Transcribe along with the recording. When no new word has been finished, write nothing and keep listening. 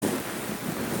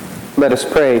Let us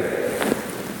pray.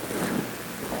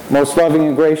 Most loving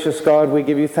and gracious God, we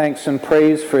give you thanks and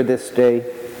praise for this day.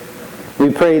 We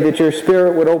pray that your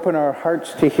Spirit would open our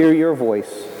hearts to hear your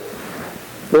voice.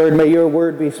 Lord, may your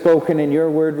word be spoken and your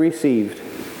word received.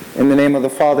 In the name of the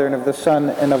Father, and of the Son,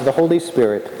 and of the Holy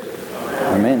Spirit.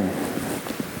 Amen.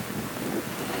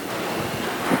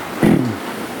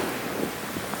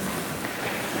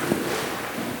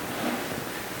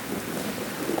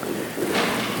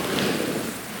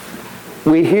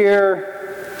 We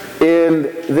hear in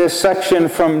this section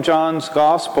from John's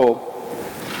Gospel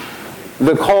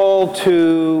the call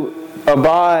to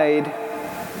abide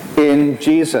in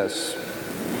Jesus.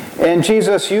 And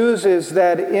Jesus uses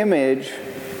that image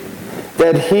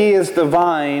that he is the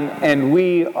vine and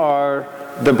we are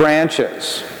the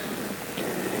branches.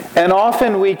 And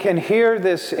often we can hear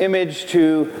this image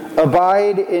to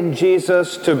abide in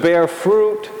Jesus, to bear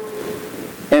fruit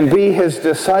and be his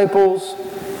disciples.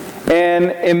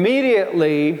 And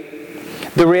immediately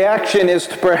the reaction is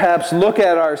to perhaps look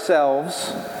at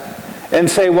ourselves and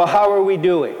say, well, how are we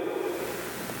doing?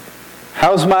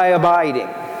 How's my abiding?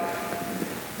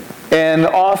 And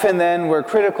often then we're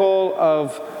critical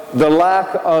of the lack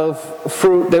of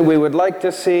fruit that we would like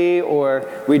to see, or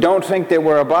we don't think that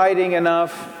we're abiding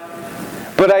enough.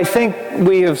 But I think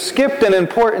we have skipped an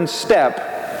important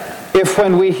step if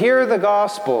when we hear the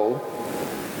gospel,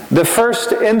 the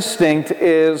first instinct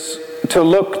is to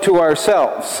look to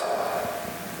ourselves,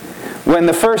 when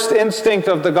the first instinct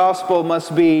of the gospel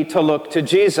must be to look to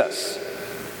Jesus,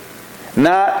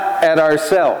 not at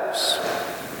ourselves,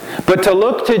 but to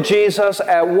look to Jesus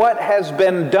at what has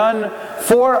been done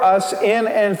for us in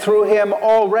and through him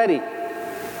already,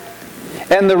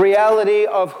 and the reality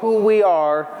of who we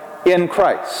are in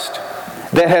Christ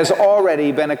that has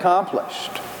already been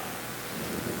accomplished.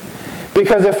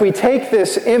 Because if we take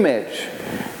this image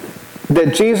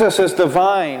that Jesus is the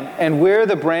vine and we're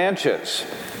the branches,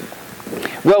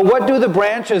 well, what do the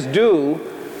branches do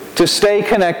to stay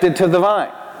connected to the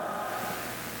vine?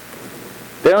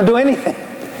 They don't do anything.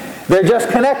 They're just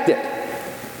connected.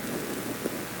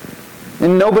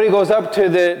 And nobody goes up to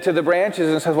the branches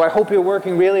and says, well, I hope you're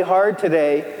working really hard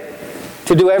today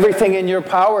to do everything in your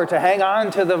power to hang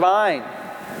on to the vine.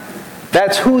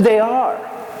 That's who they are.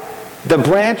 The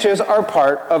branches are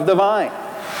part of the vine.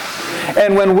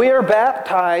 And when we are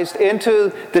baptized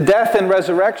into the death and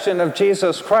resurrection of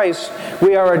Jesus Christ,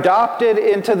 we are adopted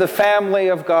into the family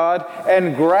of God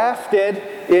and grafted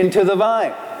into the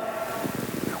vine.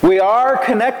 We are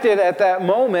connected at that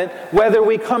moment, whether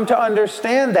we come to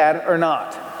understand that or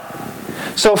not.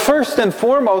 So first and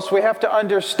foremost, we have to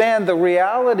understand the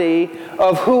reality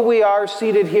of who we are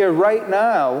seated here right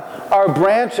now, our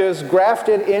branches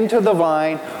grafted into the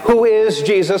vine, who is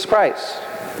Jesus Christ.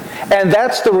 And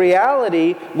that's the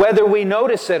reality whether we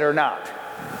notice it or not,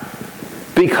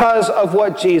 because of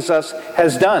what Jesus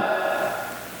has done.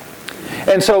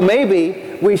 And so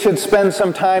maybe we should spend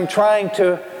some time trying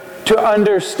to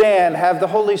understand, have the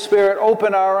Holy Spirit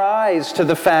open our eyes to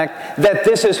the fact that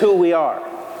this is who we are,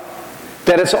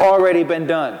 that it's already been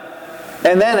done.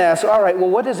 And then ask, all right, well,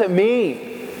 what does it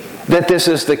mean that this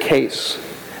is the case,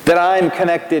 that I'm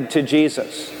connected to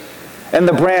Jesus? And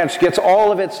the branch gets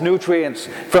all of its nutrients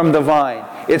from the vine.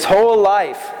 Its whole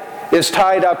life is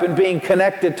tied up in being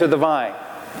connected to the vine.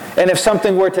 And if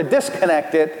something were to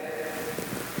disconnect it,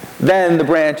 then the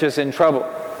branch is in trouble.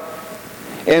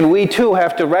 And we too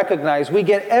have to recognize we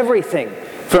get everything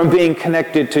from being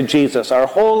connected to Jesus. Our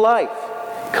whole life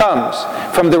comes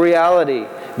from the reality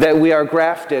that we are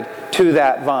grafted to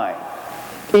that vine,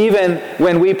 even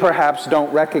when we perhaps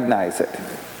don't recognize it.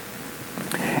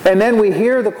 And then we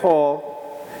hear the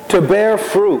call to bear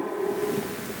fruit.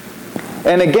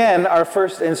 And again, our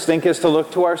first instinct is to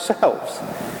look to ourselves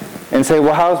and say,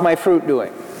 well, how's my fruit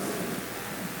doing?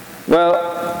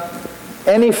 Well,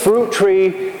 any fruit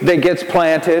tree that gets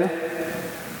planted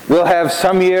will have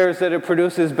some years that it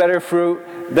produces better fruit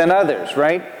than others,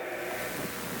 right?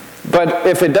 But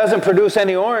if it doesn't produce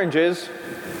any oranges,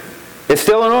 it's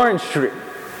still an orange tree.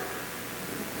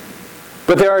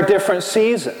 But there are different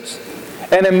seasons.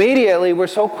 And immediately we're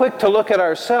so quick to look at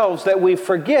ourselves that we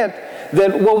forget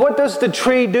that, well, what does the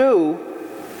tree do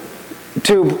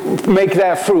to make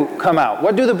that fruit come out?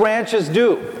 What do the branches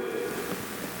do?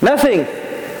 Nothing.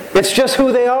 It's just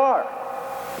who they are.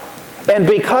 And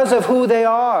because of who they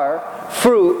are,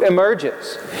 fruit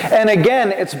emerges. And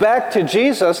again, it's back to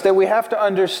Jesus that we have to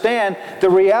understand the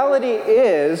reality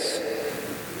is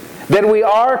that we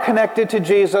are connected to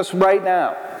Jesus right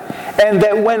now. And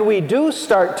that when we do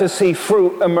start to see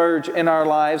fruit emerge in our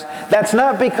lives, that's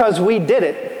not because we did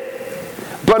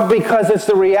it, but because it's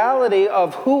the reality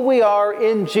of who we are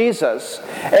in Jesus,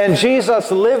 and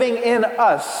Jesus living in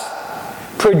us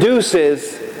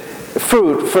produces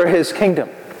fruit for His kingdom.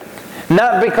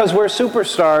 Not because we're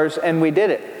superstars and we did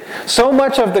it. So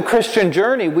much of the Christian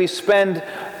journey we spend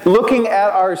looking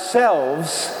at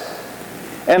ourselves,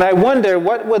 and I wonder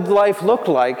what would life look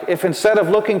like if instead of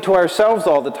looking to ourselves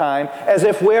all the time as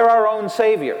if we're our own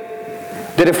Savior,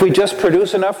 that if we just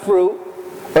produce enough fruit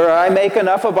or I make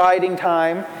enough abiding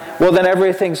time, well then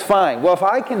everything's fine. Well, if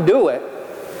I can do it,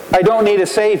 I don't need a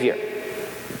Savior.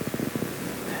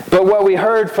 But what we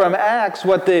heard from Acts,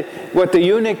 what the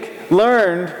eunuch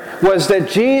learned, was that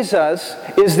Jesus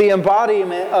is the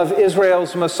embodiment of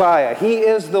Israel's Messiah. He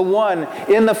is the one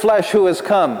in the flesh who has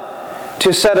come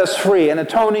to set us free, an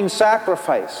atoning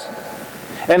sacrifice.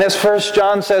 And as 1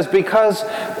 John says, because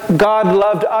God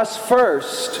loved us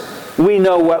first, we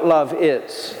know what love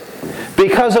is.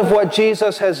 Because of what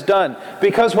Jesus has done,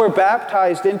 because we're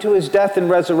baptized into His death and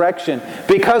resurrection,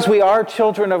 because we are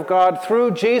children of God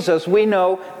through Jesus, we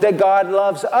know that God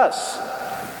loves us.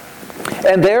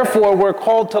 And therefore we're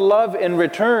called to love in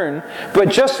return. But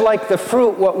just like the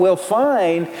fruit, what we'll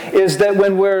find is that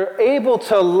when we're able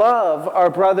to love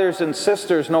our brothers and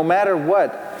sisters no matter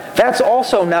what, that's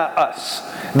also not us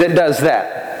that does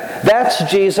that.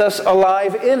 That's Jesus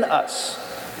alive in us.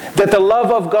 That the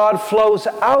love of God flows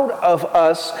out of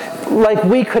us like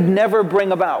we could never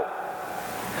bring about.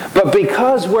 But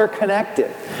because we're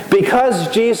connected,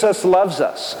 because Jesus loves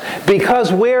us,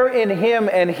 because we're in Him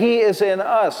and He is in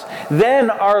us, then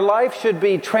our life should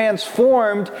be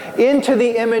transformed into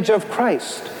the image of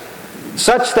Christ,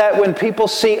 such that when people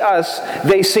see us,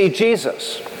 they see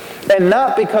Jesus. And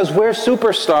not because we're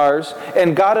superstars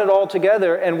and got it all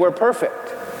together and we're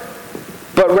perfect,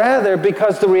 but rather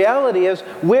because the reality is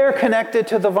we're connected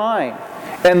to the vine.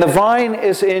 And the vine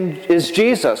is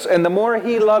Jesus. And the more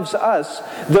He loves us,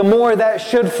 the more that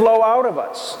should flow out of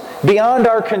us, beyond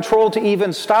our control to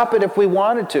even stop it if we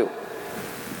wanted to.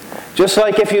 Just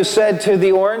like if you said to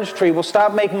the orange tree, well,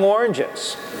 stop making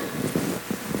oranges.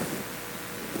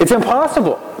 It's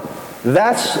impossible.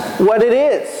 That's what it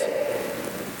is.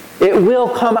 It will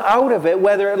come out of it,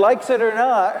 whether it likes it or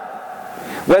not.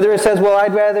 Whether it says, well,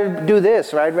 I'd rather do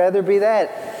this, or I'd rather be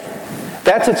that.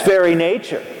 That's its very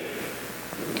nature.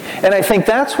 And I think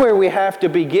that's where we have to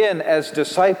begin as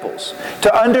disciples,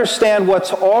 to understand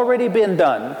what's already been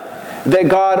done, that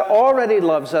God already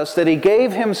loves us, that He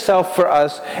gave Himself for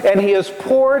us, and He has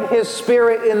poured His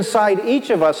Spirit inside each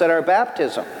of us at our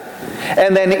baptism.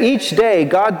 And then each day,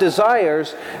 God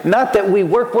desires not that we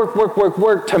work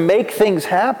to make things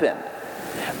happen,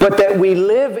 but that we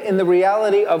live in the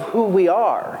reality of who we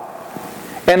are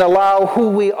and allow who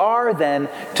we are then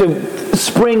to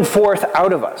spring forth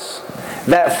out of us.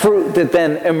 That fruit that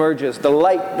then emerges, the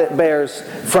light that bears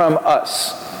from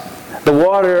us, the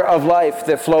water of life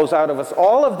that flows out of us.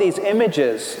 All of these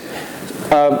images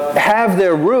have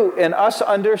their root in us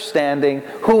understanding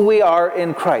who we are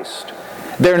in Christ.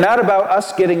 They're not about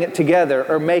us getting it together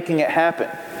or making it happen.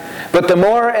 But the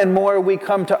more and more we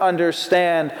come to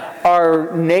understand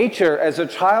our nature as a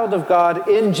child of God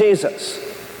in Jesus,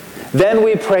 then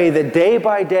we pray that day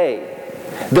by day,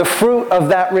 the fruit of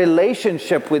that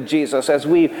relationship with Jesus, as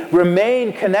we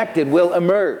remain connected, will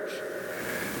emerge.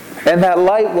 And that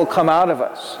light will come out of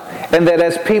us. And that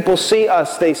as people see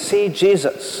us, they see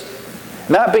Jesus.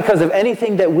 Not because of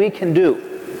anything that we can do,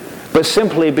 but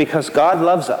simply because God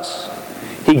loves us.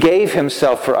 He gave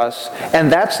Himself for us.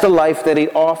 And that's the life that He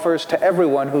offers to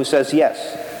everyone who says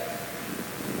yes.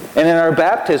 And in our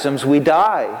baptisms, we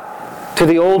die to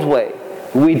the old way.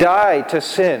 We die to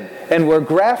sin. And we're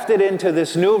grafted into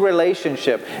this new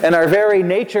relationship. And our very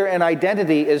nature and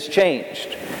identity is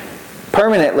changed.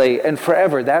 Permanently and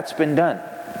forever. That's been done.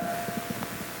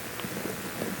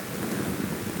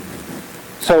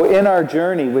 So in our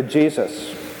journey with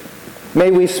Jesus, may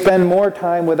we spend more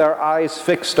time with our eyes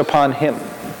fixed upon Him.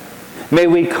 May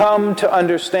we come to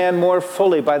understand more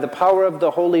fully by the power of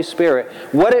the Holy Spirit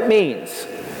what it means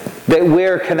that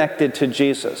we're connected to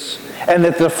Jesus, and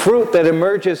that the fruit that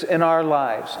emerges in our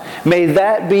lives, may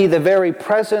that be the very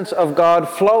presence of God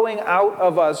flowing out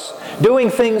of us, doing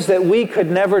things that we could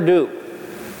never do.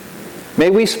 May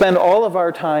we spend all of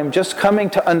our time just coming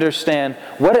to understand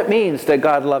what it means that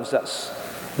God loves us,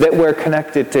 that we're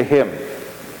connected to Him.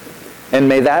 And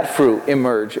may that fruit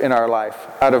emerge in our life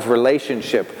out of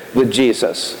relationship with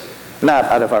Jesus, not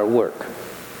out of our work.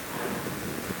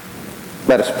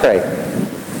 Let us pray.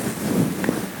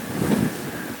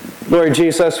 Lord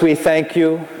Jesus, we thank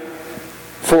You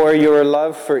for Your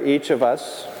love for each of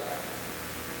us.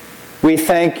 We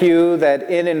thank You that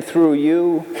in and through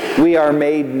You we are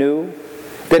made new,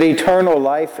 that eternal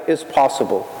life is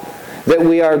possible, that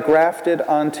we are grafted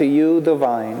onto you, the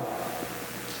vine.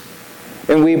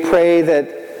 And we pray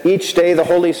that each day the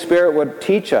Holy Spirit would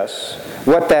teach us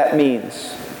what that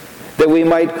means, that we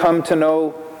might come to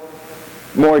know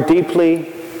more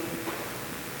deeply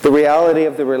the reality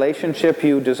of the relationship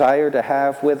you desire to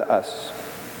have with us.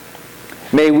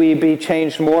 May we be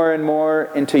changed more and more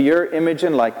into your image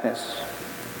and likeness,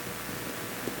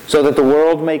 so that the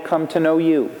world may come to know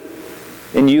you,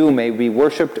 and you may be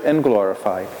worshipped and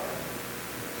glorified.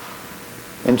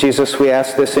 In Jesus, we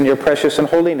ask this in your precious and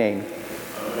holy name.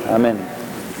 Amen.